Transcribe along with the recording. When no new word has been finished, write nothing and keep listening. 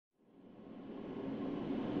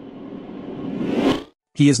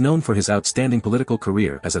He is known for his outstanding political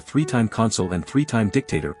career as a 3-time consul and 3-time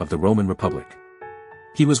dictator of the Roman Republic.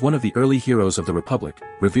 He was one of the early heroes of the Republic,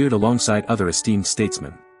 revered alongside other esteemed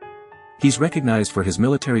statesmen. He's recognized for his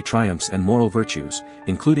military triumphs and moral virtues,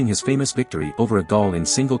 including his famous victory over a Gaul in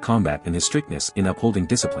single combat and his strictness in upholding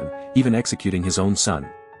discipline, even executing his own son.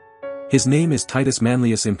 His name is Titus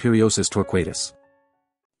Manlius Imperiosus Torquatus.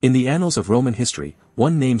 In the annals of Roman history,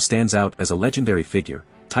 one name stands out as a legendary figure,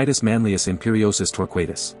 Titus Manlius Imperiosus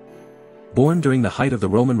Torquatus. Born during the height of the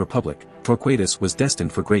Roman Republic, Torquatus was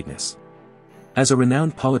destined for greatness. As a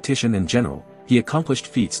renowned politician and general, he accomplished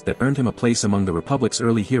feats that earned him a place among the Republic's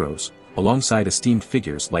early heroes, alongside esteemed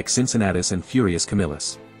figures like Cincinnatus and Furius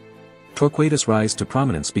Camillus. Torquatus' rise to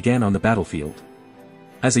prominence began on the battlefield.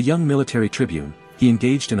 As a young military tribune, he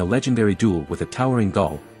engaged in a legendary duel with a towering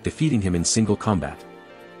Gaul, defeating him in single combat.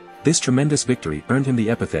 This tremendous victory earned him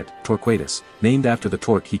the epithet, Torquatus, named after the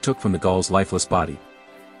torque he took from the Gaul's lifeless body.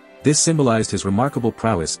 This symbolized his remarkable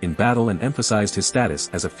prowess in battle and emphasized his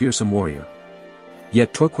status as a fearsome warrior.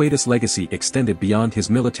 Yet Torquatus' legacy extended beyond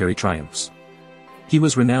his military triumphs. He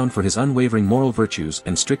was renowned for his unwavering moral virtues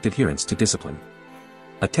and strict adherence to discipline.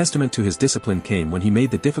 A testament to his discipline came when he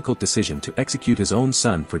made the difficult decision to execute his own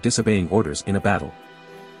son for disobeying orders in a battle.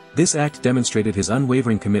 This act demonstrated his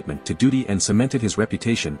unwavering commitment to duty and cemented his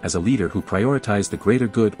reputation as a leader who prioritized the greater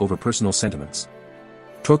good over personal sentiments.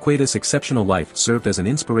 Torquatus' exceptional life served as an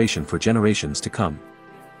inspiration for generations to come.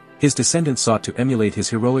 His descendants sought to emulate his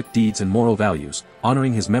heroic deeds and moral values,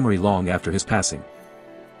 honoring his memory long after his passing.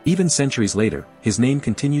 Even centuries later, his name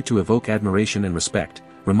continued to evoke admiration and respect,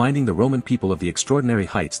 reminding the Roman people of the extraordinary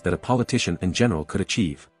heights that a politician and general could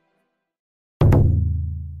achieve.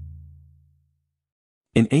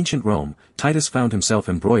 In ancient Rome, Titus found himself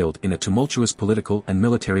embroiled in a tumultuous political and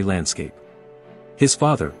military landscape. His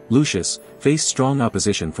father, Lucius, faced strong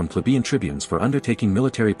opposition from plebeian tribunes for undertaking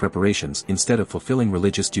military preparations instead of fulfilling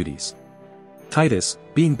religious duties. Titus,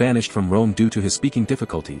 being banished from Rome due to his speaking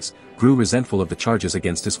difficulties, grew resentful of the charges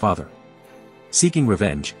against his father. Seeking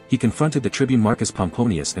revenge, he confronted the tribune Marcus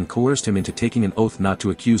Pomponius and coerced him into taking an oath not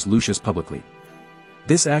to accuse Lucius publicly.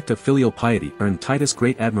 This act of filial piety earned Titus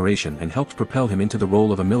great admiration and helped propel him into the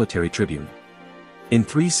role of a military tribune. In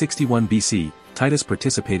 361 BC, Titus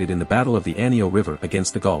participated in the Battle of the Anio River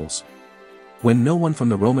against the Gauls. When no one from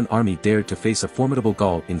the Roman army dared to face a formidable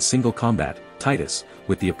Gaul in single combat, Titus,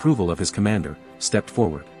 with the approval of his commander, stepped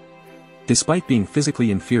forward. Despite being physically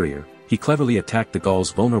inferior, he cleverly attacked the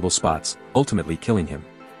Gaul's vulnerable spots, ultimately killing him.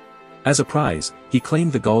 As a prize, he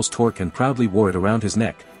claimed the Gaul's torque and proudly wore it around his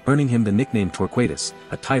neck, earning him the nickname Torquatus,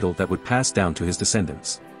 a title that would pass down to his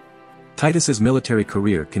descendants. Titus's military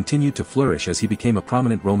career continued to flourish as he became a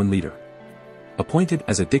prominent Roman leader. Appointed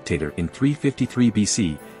as a dictator in 353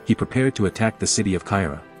 BC, he prepared to attack the city of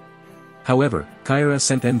Caira. However, Caira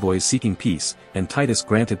sent envoys seeking peace, and Titus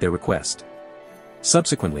granted their request.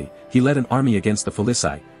 Subsequently, he led an army against the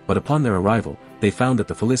Filici, but upon their arrival, they found that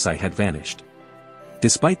the Filici had vanished.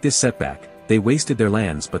 Despite this setback, they wasted their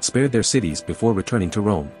lands but spared their cities before returning to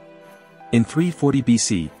Rome. In 340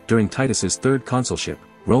 BC, during Titus's third consulship,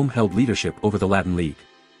 Rome held leadership over the Latin League.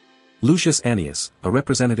 Lucius Annius, a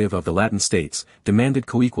representative of the Latin states, demanded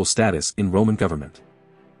co-equal status in Roman government.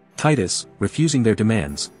 Titus, refusing their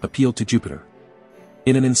demands, appealed to Jupiter.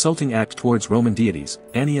 In an insulting act towards Roman deities,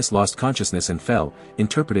 Annius lost consciousness and fell,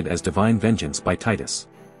 interpreted as divine vengeance by Titus.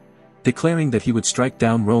 Declaring that he would strike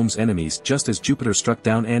down Rome's enemies just as Jupiter struck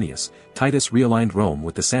down Annius, Titus realigned Rome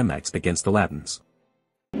with the Samnites against the Latins.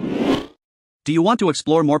 Do you want to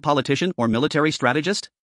explore more politician or military strategist?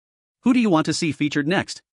 Who do you want to see featured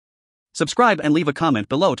next? Subscribe and leave a comment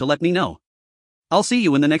below to let me know. I'll see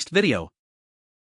you in the next video.